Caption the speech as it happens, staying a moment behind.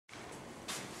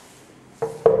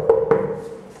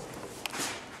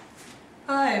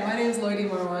Hi, my name is Lloydie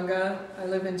Morawanga. I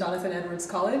live in Jonathan Edwards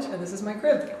College, and this is my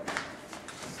crib.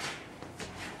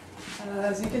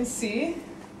 As you can see,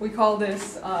 we call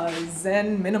this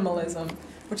Zen minimalism,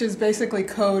 which is basically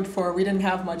code for we didn't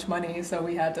have much money, so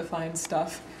we had to find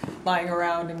stuff lying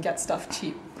around and get stuff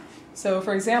cheap. So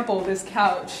for example, this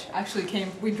couch actually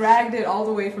we dragged it all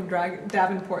the way from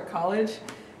Davenport College,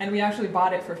 and we actually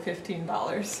bought it for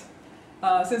 $15.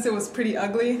 Since it was pretty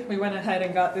ugly, we went ahead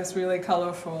and got this really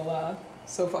colorful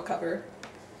sofa cover.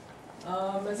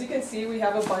 As you can see, we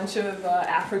have a bunch of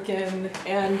African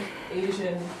and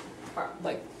Asian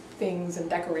things and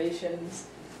decorations.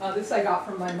 This I got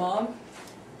from my mom.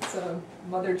 It's a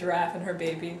mother giraffe and her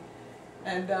baby.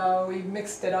 And we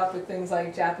mixed it up with things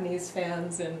like Japanese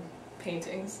fans and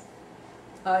paintings.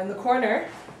 In the corner,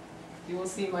 you will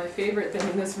see my favorite thing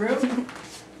in this room,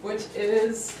 which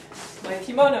is my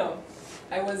kimono.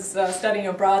 I was studying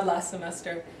abroad last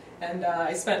semester, and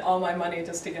I spent all my money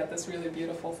just to get this really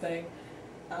beautiful thing.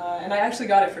 And I actually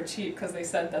got it for cheap because they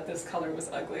said that this color was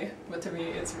ugly, but to me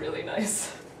it's really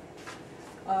nice.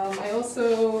 I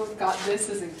also got this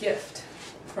as a gift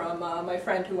from my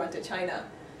friend who went to China,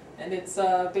 and it's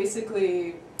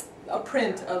basically a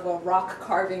print of a rock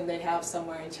carving they have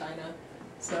somewhere in China.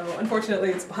 So unfortunately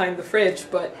it's behind the fridge,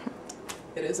 but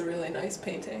it is a really nice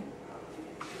painting.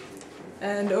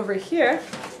 And over here,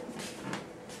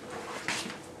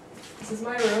 this is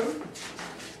my room.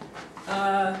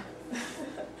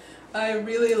 I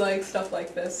really like stuff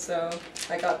like this, so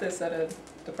I got this at a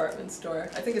department store.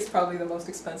 I think it's probably the most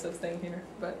expensive thing here,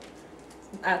 but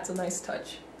it adds a nice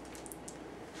touch.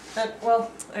 And, well,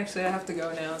 actually I have to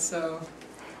go now, so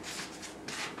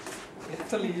I have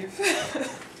to leave.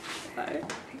 Bye.